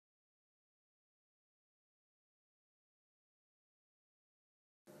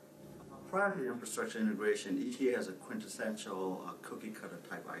prior to infrastructure integration, ETA has a quintessential cookie-cutter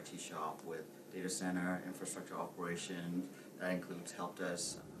type IT shop with data center, infrastructure operations. That includes help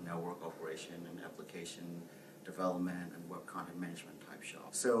desk, network operation, and application development and web content management type shop.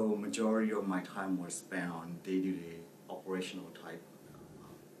 So majority of my time was spent on day-to-day operational type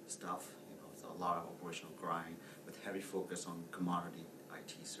stuff. It's a lot of operational grind with heavy focus on commodity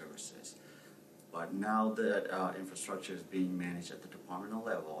IT services. But now that infrastructure is being managed at the departmental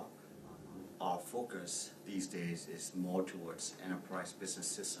level, our focus these days is more towards enterprise business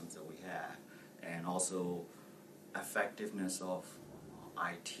systems that we have, and also effectiveness of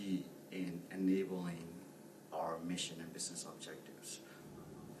IT in enabling our mission and business objectives.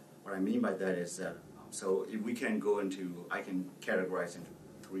 What I mean by that is that, so if we can go into, I can categorize into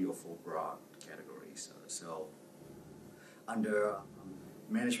 3 or 4 broad categories. So under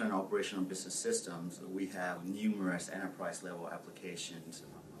management and operational business systems, we have numerous enterprise level applications.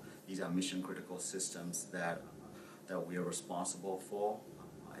 These are mission critical systems that we are responsible for,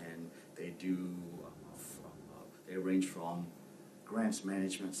 and they range from grants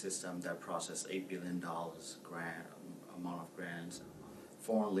management system that process $8 billion amount of grants,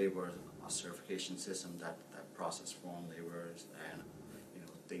 foreign labor certification system that process foreign laborers, and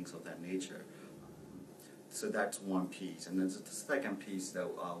things of that nature. So that's one piece, and then the second piece that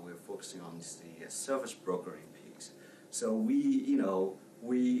we're focusing on is the service brokering piece. So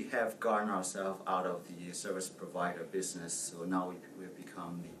we have gotten ourselves out of the service provider business, so now we've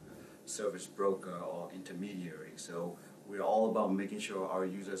become the service broker or intermediary. So we're all about making sure our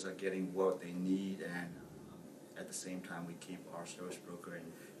users are getting what they need, and at the same time we keep our service broker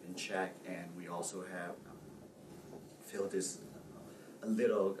in check, and we also have filled this a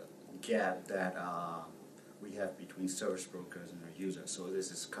little gap that we have between service brokers and our users. So this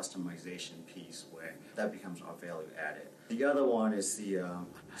is customization piece where that becomes our value added. The other one is the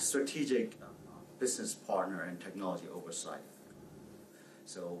strategic business partner and technology oversight.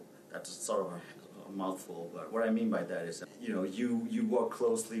 So that's sort of a mouthful, but what I mean by that is that, you work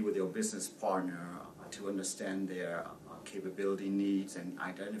closely with your business partner to understand their capability needs and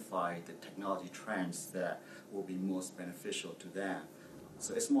identify the technology trends that will be most beneficial to them.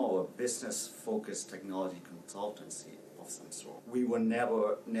 So it's more of a business-focused technology consultancy of some sort. We were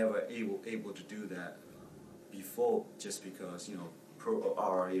never able to do that before, just because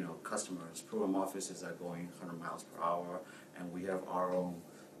our customers, program offices are going 100 miles per hour, and we have our own.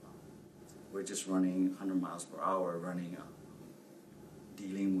 We're just running 100 miles per hour,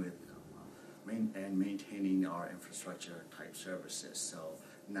 dealing with and maintaining our infrastructure type services. So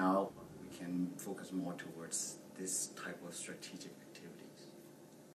now we can focus more towards this type of strategic